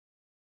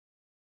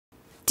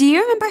Do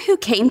you remember who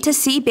came to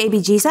see baby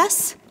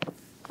Jesus?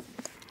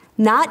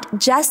 Not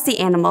just the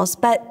animals,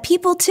 but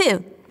people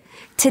too.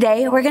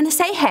 Today, we're going to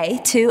say hey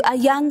to a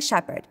young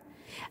shepherd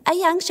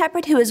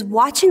who is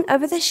watching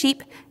over the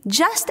sheep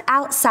just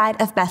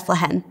outside of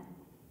Bethlehem.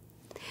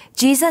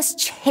 Jesus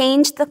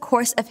changed the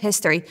course of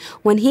history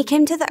when he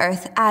came to the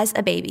earth as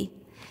a baby.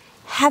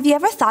 Have you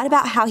ever thought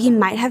about how he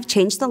might have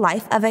changed the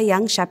life of a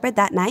young shepherd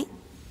that night?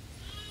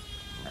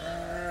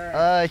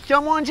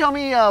 Someone tell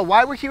me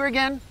why we're here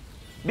again?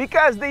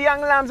 Because the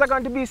young lambs are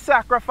going to be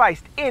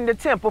sacrificed in the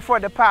temple for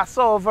the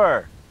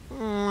Passover.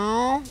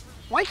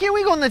 Why can't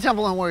we go in the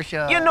temple and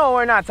worship? You know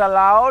we're not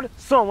allowed.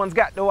 Someone's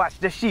got to watch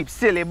the sheep,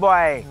 silly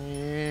boy.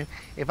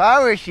 If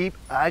I were a sheep,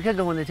 I could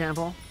go in the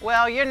temple.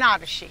 Well, you're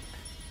not a sheep.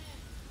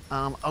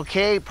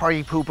 Okay,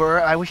 party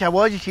pooper. I wish I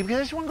was a sheep because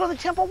I just want to go to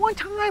the temple one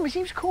time. It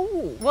seems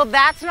cool. Well,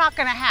 that's not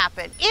going to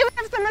happen. Even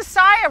if the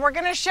Messiah were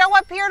going to show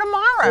up here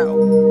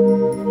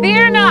tomorrow.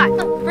 Fear not,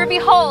 for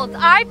behold,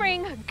 I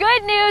bring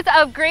good news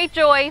of great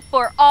joy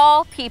for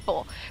all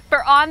people.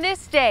 For on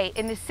this day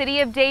in the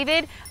city of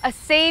David, a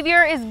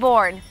Savior is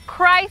born,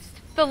 Christ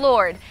the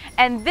Lord.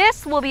 And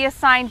this will be a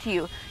sign to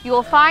you. You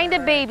will find a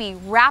baby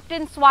wrapped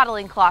in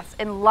swaddling cloths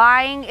and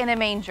lying in a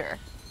manger.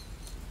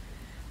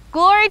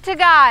 Glory to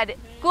God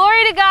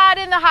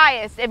in the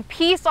highest, and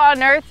peace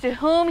on earth to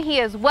whom he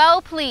is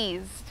well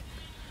pleased.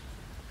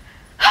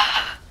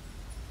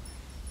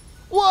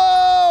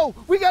 Whoa!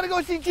 We gotta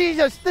go see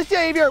Jesus, the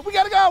Savior. We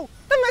gotta go.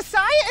 The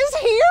Messiah is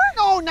here?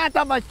 No, not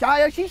the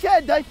Messiah. She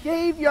said the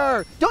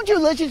Savior. Don't you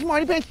listen,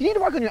 Smarty Pants? You need to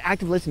work on your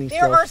active listening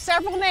skills. There are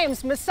several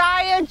names.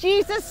 Messiah,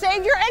 Jesus,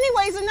 Savior.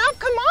 Anyways, enough.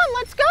 Come on,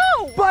 let's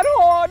go. But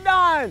hold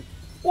on.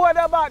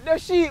 What about the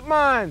sheep,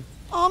 man?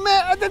 Oh,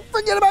 man,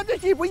 forget about the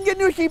sheep. We can get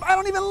new sheep. I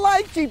don't even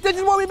like sheep. This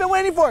is what we've been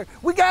waiting for.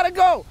 We gotta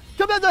go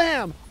to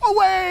Bethlehem.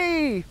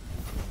 Away!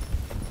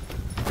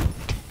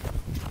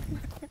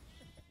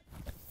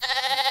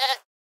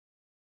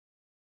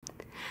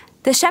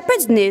 The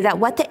shepherds knew that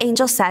what the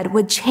angel said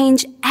would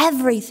change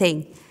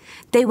everything.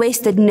 They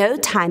wasted no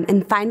time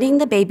in finding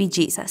the baby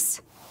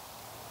Jesus.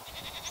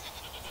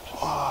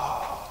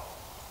 Whoa.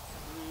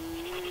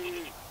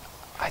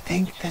 I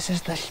think this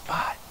is the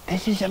spot.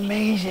 This is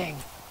amazing.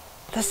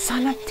 The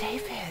Son of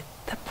David,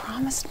 the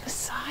promised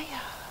Messiah.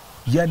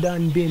 You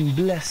done been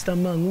blessed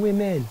among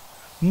women,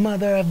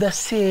 mother of the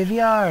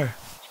Savior.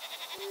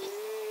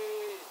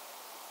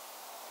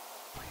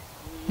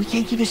 We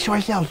can't keep this to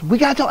ourselves. We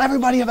gotta tell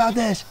everybody about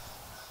this.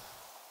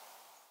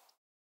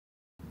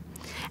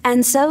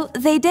 And so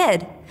they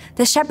did.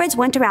 The shepherds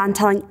went around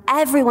telling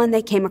everyone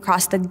they came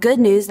across the good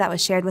news that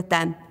was shared with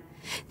them.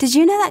 Did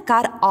you know that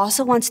God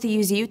also wants to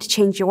use you to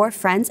change your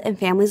friends' and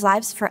families'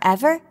 lives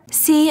forever?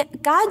 See,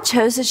 God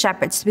chose the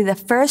shepherds to be the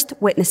first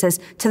witnesses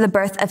to the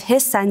birth of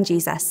his son,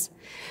 Jesus.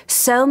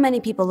 So many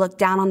people looked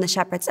down on the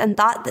shepherds and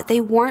thought that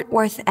they weren't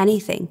worth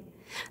anything.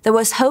 There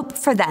was hope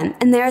for them,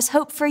 and there is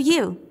hope for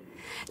you.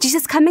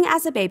 Jesus coming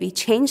as a baby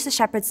changed the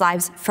shepherds'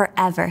 lives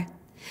forever.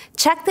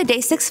 Check the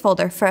Day 6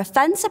 folder for a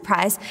fun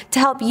surprise to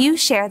help you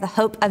share the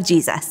hope of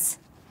Jesus.